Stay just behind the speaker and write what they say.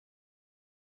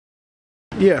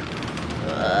Yeah.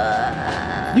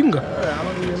 You can go. I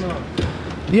don't even know.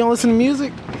 You don't listen to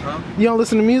music? Huh? You don't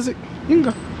listen to music? You can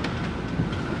go.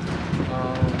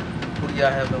 Who do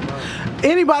y'all have in mind?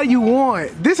 Anybody you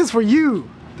want. This is for you,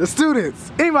 the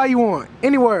students. Anybody you want,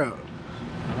 anywhere. I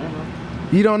don't know.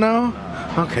 You don't know?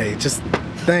 Okay, just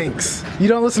thanks. You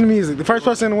don't listen to music. The first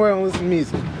person in the world don't listen to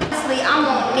music. Honestly, I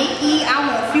want Nicki, I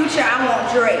want Future, I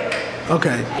want Drake.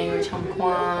 Okay.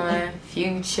 Quan,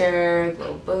 Future,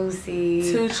 Lil Boosie,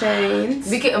 2 Chainz.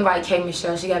 We could invite K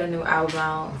Michelle. She got a new album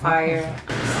out. Fire.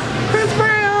 Chris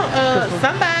Brown.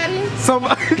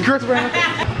 Somebody. Chris Brown.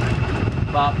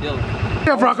 Bob Dylan.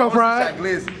 Yeah, Bronco Pride.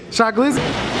 Shot Glizzy.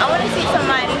 I want to see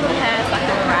somebody who has like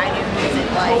a variety of music,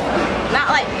 like not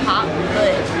like pop,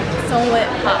 but somewhat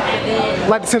pop within.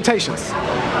 Like the Temptations.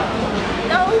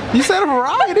 No. You said a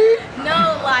variety?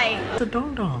 No, like. It's a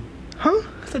Dome Dome. Huh?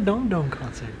 It's a Dome Dome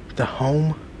concert. The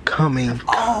Homecoming.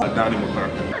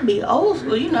 I'd be old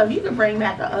school. You know, if you could bring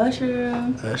back a Usher.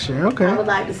 Usher, okay. I would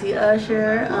like to see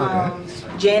Usher.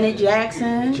 Janet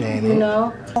Jackson. Janet. You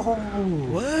know. Oh,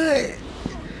 what?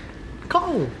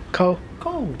 Cole. Cole.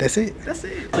 Cole. That's it? That's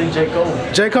it. See J. Cole.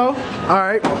 J. Cole?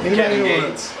 Alright. Kevin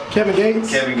Gates. Kevin Gates?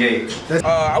 Kevin Gates.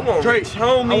 I want Drake.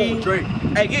 Homie. I want Drake.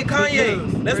 Hey, get Kanye.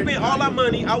 Let's Drake. spend all our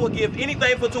money. I will give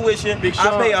anything for tuition. Big I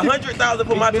Sean. pay $100,000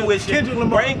 for my Big tuition. Kendrick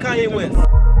Lamar. Bring Kanye West.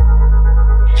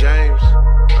 James.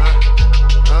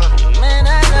 Man,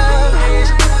 I love it.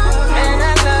 Man,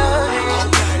 I love it.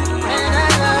 Man,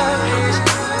 I love it.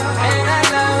 Man, I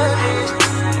love it.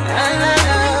 And I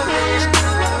love it.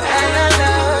 And I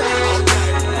love it.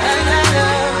 And I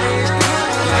love it.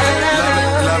 And I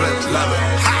love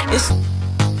it. It's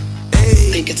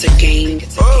think it's a game.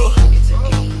 Oh,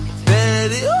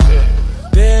 daddy,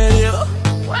 daddy,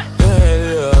 what?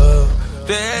 Daddy,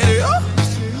 daddy,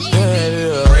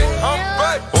 daddy.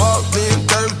 Walked in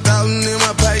 30,000 in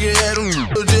my pocket, had them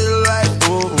just like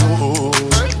oh.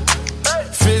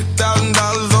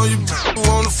 $50,000 on you,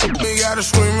 wanna fuck me, gotta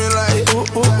screaming like ooh.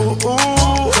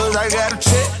 'Cause I got a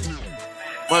check.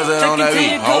 What's that on that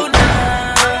beat? Oh.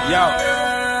 Yo,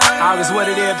 August, what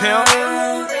it is, pimp?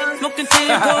 Smoking till you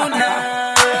go now.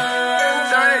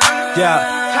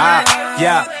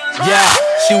 Yeah.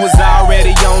 She was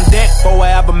already on deck before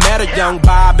I ever met a young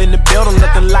Bob in the building,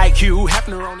 looking like Hugh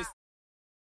Hefner on his.